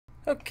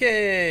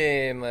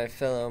Okay, my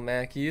fellow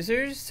Mac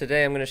users,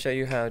 today I'm going to show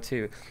you how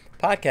to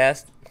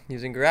podcast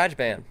using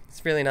Garageband.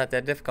 It's really not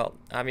that difficult.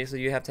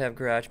 Obviously, you have to have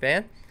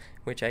Garageband,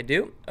 which I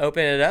do.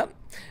 Open it up,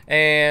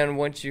 and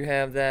once you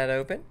have that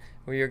open,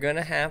 you're going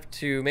to have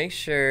to make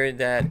sure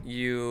that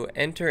you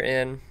enter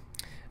in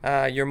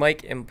your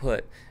mic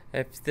input.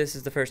 If this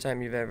is the first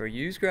time you've ever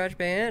used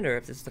GarageBand, or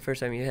if this is the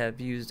first time you have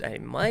used a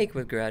mic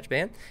with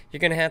GarageBand, you're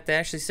going to have to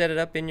actually set it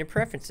up in your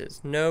preferences.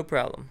 No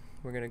problem.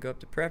 We're going to go up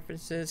to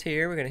Preferences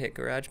here. We're going to hit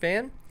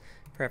GarageBand,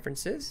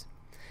 Preferences,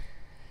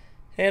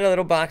 and a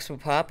little box will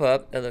pop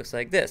up that looks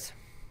like this.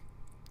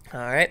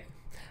 Alright,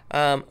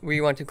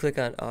 we want to click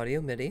on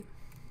Audio MIDI.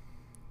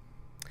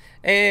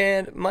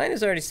 And mine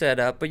is already set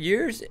up, but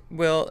yours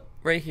will,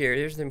 right here,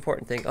 here's the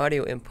important thing,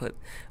 audio input.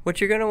 What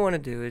you're going to want to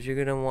do is you're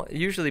going to want,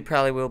 usually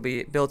probably will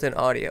be built-in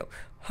audio.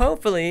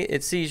 Hopefully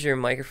it sees your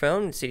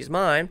microphone, it sees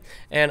mine,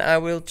 and I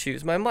will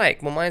choose my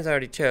mic. Well, mine's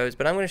already chose,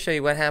 but I'm going to show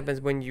you what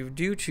happens when you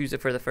do choose it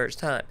for the first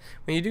time.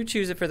 When you do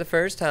choose it for the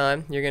first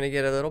time, you're going to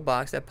get a little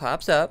box that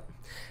pops up.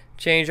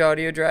 Change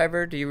audio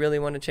driver. Do you really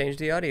want to change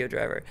the audio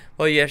driver?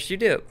 Well, yes, you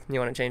do.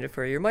 You want to change it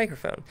for your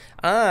microphone.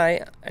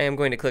 I am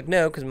going to click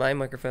no because my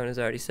microphone is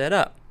already set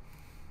up.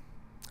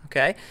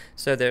 Okay,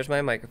 so there's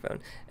my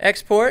microphone.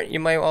 Export, you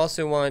might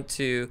also want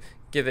to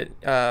give it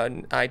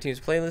an iTunes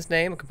playlist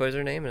name, a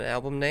composer name, and an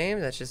album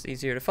name. That's just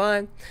easier to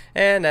find.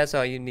 And that's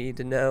all you need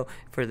to know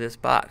for this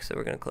box. So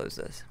we're going to close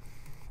this.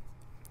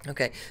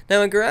 Okay,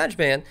 now in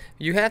GarageBand,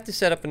 you have to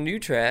set up a new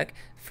track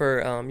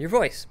for your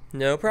voice.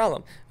 No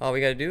problem. All we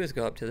got to do is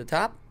go up to the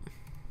top,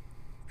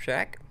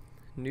 track,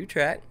 new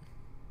track.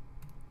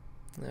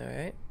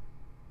 Alright.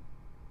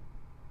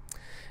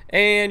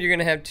 And you're going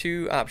to have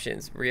two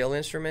options, real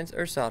instruments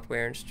or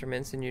software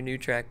instruments in your new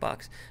track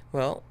box.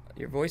 Well,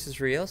 your voice is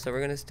real, so we're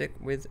going to stick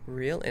with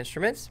real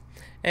instruments.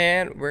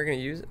 And we're going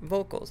to use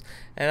vocals.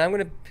 And I'm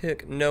going to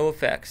pick no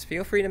effects.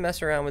 Feel free to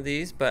mess around with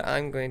these, but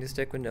I'm going to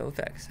stick with no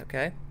effects,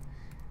 okay?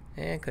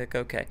 And click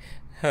OK.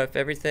 If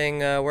everything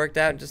worked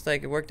out just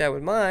like it worked out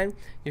with mine,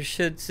 you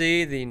should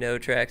see the no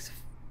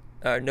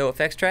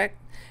effects track,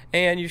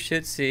 and you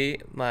should see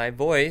my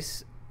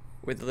voice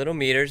with the little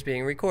meters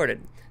being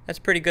recorded. That's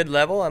pretty good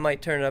level. I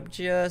might turn it up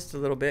just a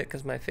little bit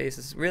because my face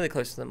is really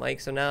close to the mic,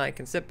 so now I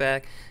can sit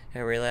back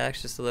and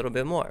relax just a little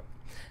bit more.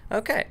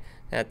 Okay,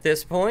 at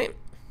this point,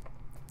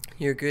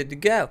 you're good to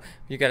go.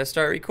 You got to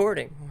start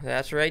recording.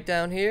 That's right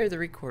down here, the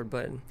record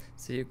button.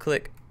 So you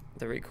click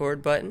the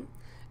record button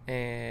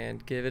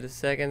and give it a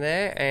second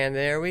there, and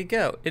there we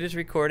go. It is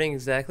recording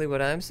exactly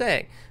what I'm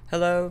saying.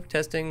 Hello,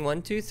 testing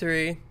 1 2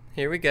 3.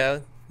 Here we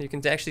go. You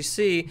can actually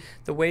see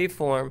the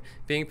waveform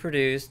being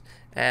produced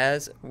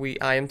as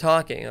I am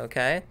talking,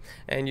 okay?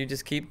 And you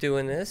just keep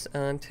doing this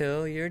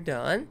until you're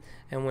done.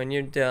 And when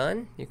you're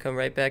done, you come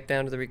right back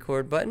down to the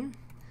record button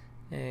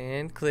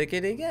and click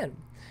it again.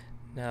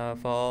 Now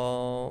if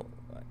all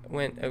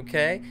went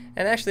okay,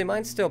 and actually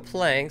mine's still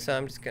playing, so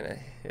I'm just gonna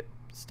hit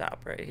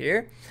stop right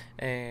here.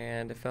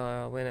 And if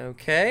all went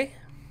okay,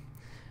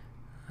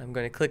 I'm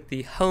going to click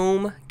the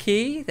home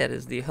key. That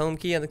is the home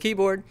key on the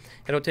keyboard.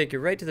 It'll take you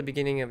right to the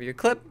beginning of your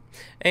clip,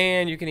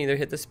 and you can either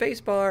hit the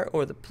space bar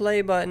or the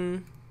play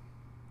button.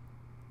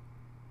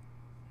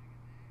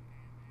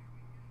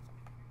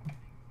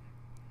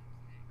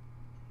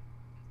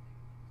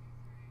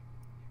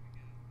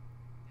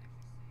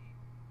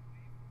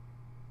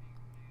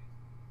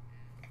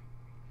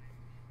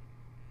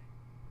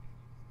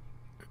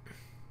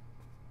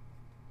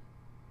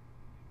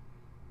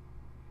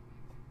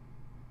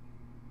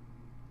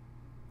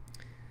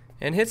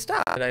 And hit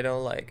stop. That I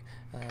don't like.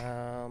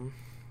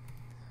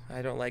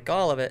 I don't like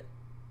all of it.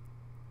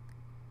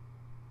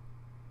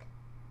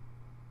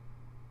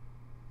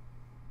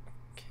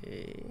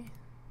 Okay.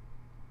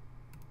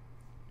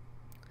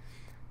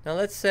 Now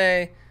let's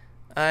say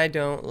I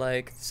don't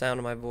like the sound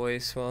of my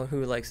voice. Well,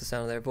 who likes the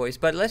sound of their voice?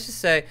 But let's just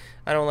say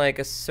I don't like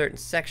a certain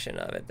section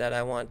of it that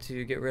I want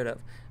to get rid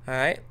of.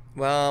 Alright,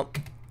 well,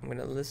 I'm going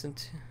to listen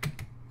to...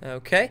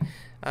 Okay,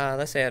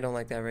 let's say I don't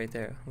like that right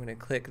there. I'm going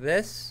to click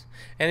this,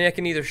 and I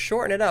can either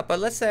shorten it up, but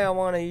let's say I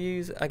want to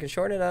use, I can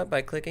shorten it up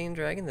by clicking and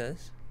dragging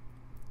this.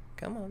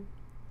 Come on,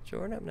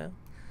 shorten up now.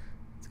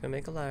 It's going to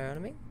make a liar out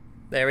of me.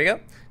 There we go.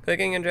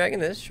 Clicking and dragging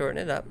this, shorten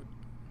it up.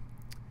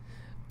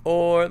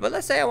 But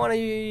let's say I want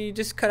to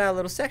just cut out a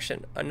little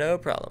section. No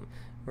problem.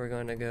 We're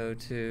going to go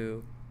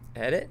to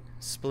Edit,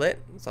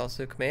 Split. It's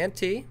also Command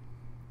T.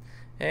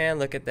 And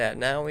look at that.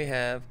 Now we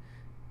have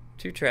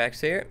two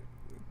tracks here.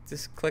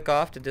 Just click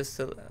off to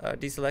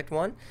deselect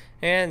one,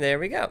 and there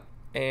we go.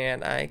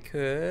 And I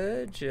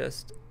could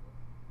just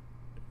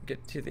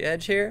get to the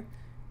edge here,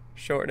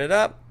 shorten it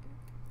up,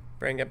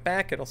 bring it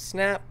back, it'll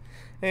snap,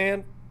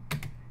 and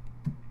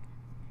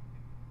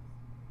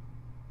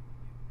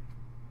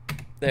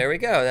there we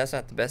go. That's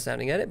not the best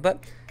sounding edit,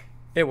 but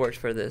it works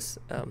for this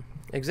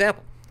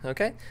example.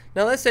 Okay,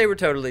 now let's say we're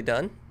totally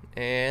done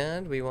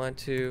and we want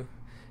to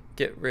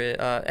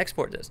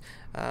export this.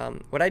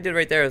 What I did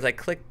right there is I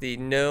clicked the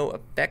no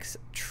effects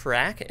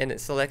track and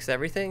it selects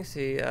everything.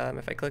 See,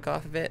 if I click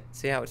off of it,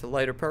 see how it's a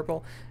lighter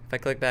purple. If I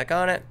click back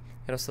on it,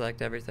 It'll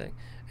select everything.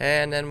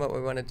 And then what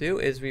we want to do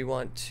is we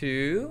want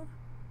to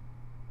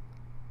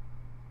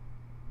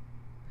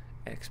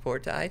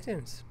export to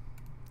iTunes.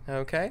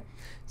 Okay,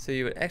 so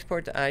you would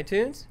export to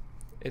iTunes.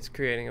 It's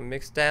creating a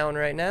mix down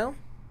right now.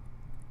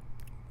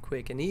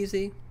 Quick and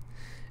easy.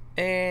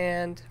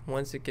 And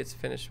once it gets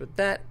finished with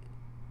that,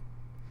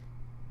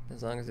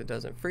 as long as it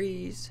doesn't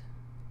freeze,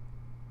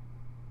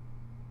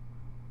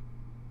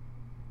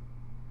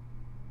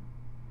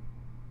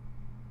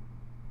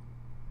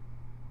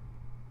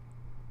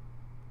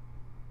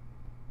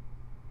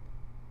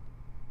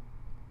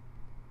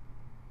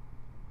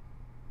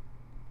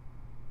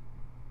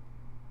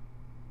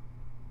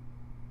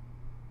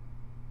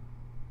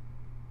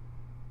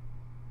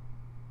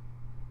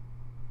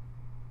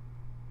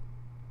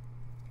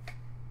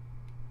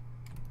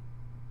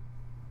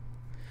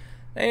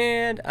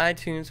 and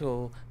iTunes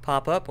will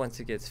pop up once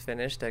it gets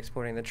finished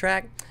exporting the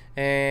track.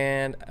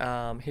 And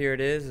here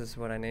it is. This is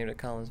what I named it,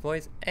 Colin's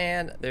Voice.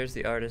 And there's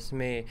the artist,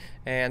 me.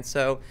 And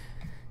so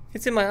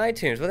it's in my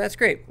iTunes. Well, that's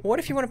great. What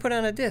if you want to put it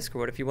on a disc? Or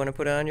what if you want to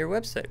put it on your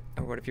website?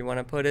 Or what if you want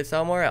to put it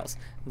somewhere else?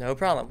 No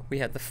problem. We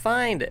have to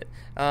find it.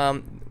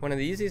 One of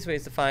the easiest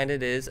ways to find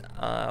it is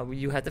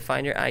you have to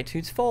find your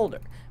iTunes folder.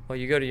 Well,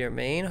 you go to your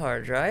main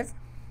hard drive,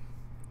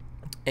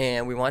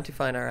 and we want to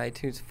find our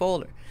iTunes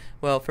folder.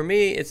 Well, for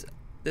me,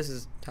 this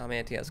is Tom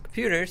Antion's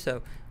computer, so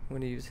I'm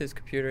going to use his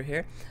computer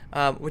here.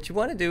 What you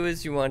want to do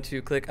is you want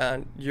to click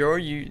on you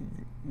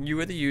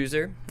are the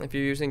user. If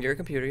you're using your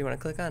computer, you want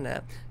to click on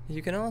that.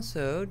 You can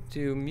also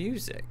do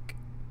music.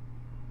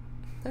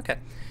 Okay.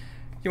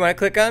 You want to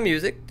click on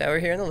music down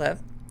here on the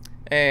left,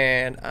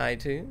 and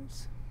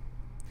iTunes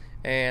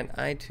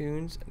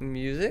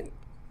music.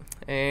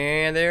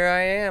 And there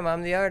I am.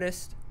 I'm the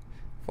artist,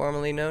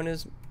 formerly known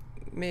as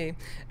me.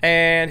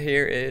 And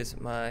here is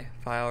my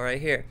file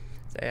right here.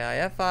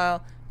 AIF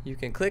file. You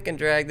can click and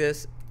drag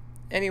this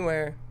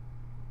anywhere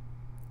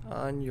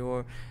on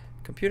your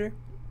computer.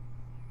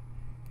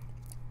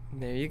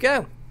 There you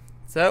go.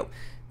 So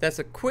that's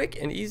a quick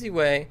and easy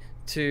way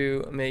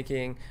to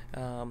making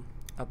a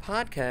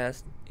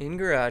podcast in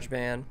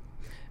GarageBand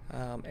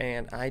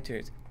and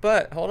iTunes.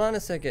 But hold on a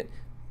second.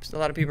 A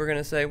lot of people are going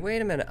to say,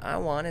 wait a minute, I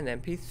want an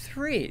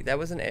MP3. That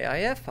was an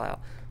AIF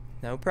file.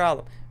 No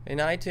problem. In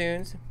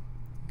iTunes,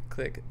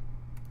 click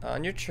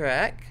on your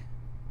track.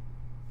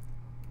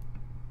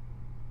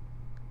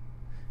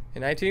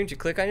 In iTunes, you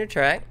click on your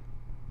track.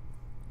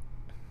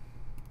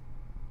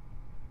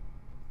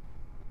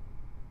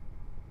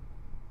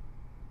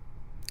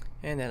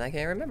 And then I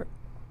can't remember.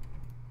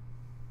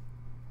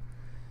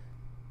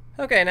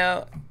 Okay,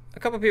 now a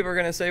couple people are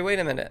going to say, wait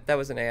a minute, that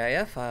was an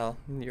AIF file.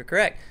 You're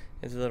correct.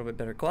 It's a little bit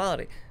better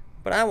quality.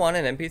 But I want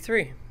an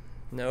MP3.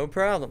 No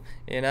problem.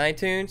 In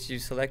iTunes, you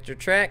select your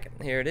track.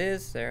 Here it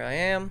is. There I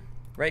am.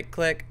 Right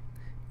click,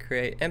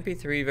 create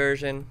MP3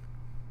 version.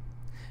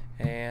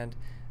 And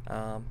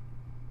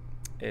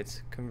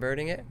it's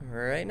converting it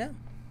right now.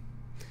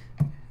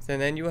 So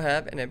then you will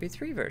have an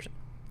MP3 version.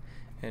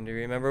 And to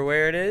remember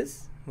where it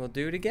is, we'll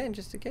do it again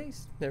just in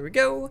case. There we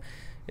go.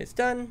 It's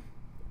done.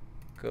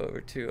 Go over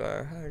to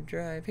our hard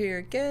drive here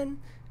again.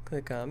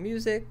 Click on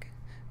music.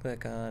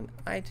 Click on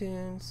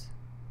iTunes.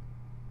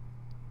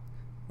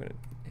 I'm going to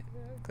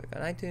click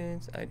on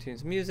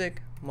iTunes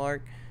music,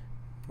 mark,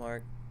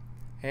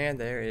 and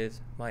there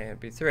is my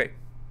MP3.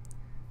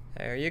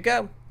 There you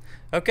go.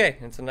 Okay,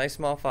 it's a nice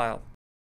small file.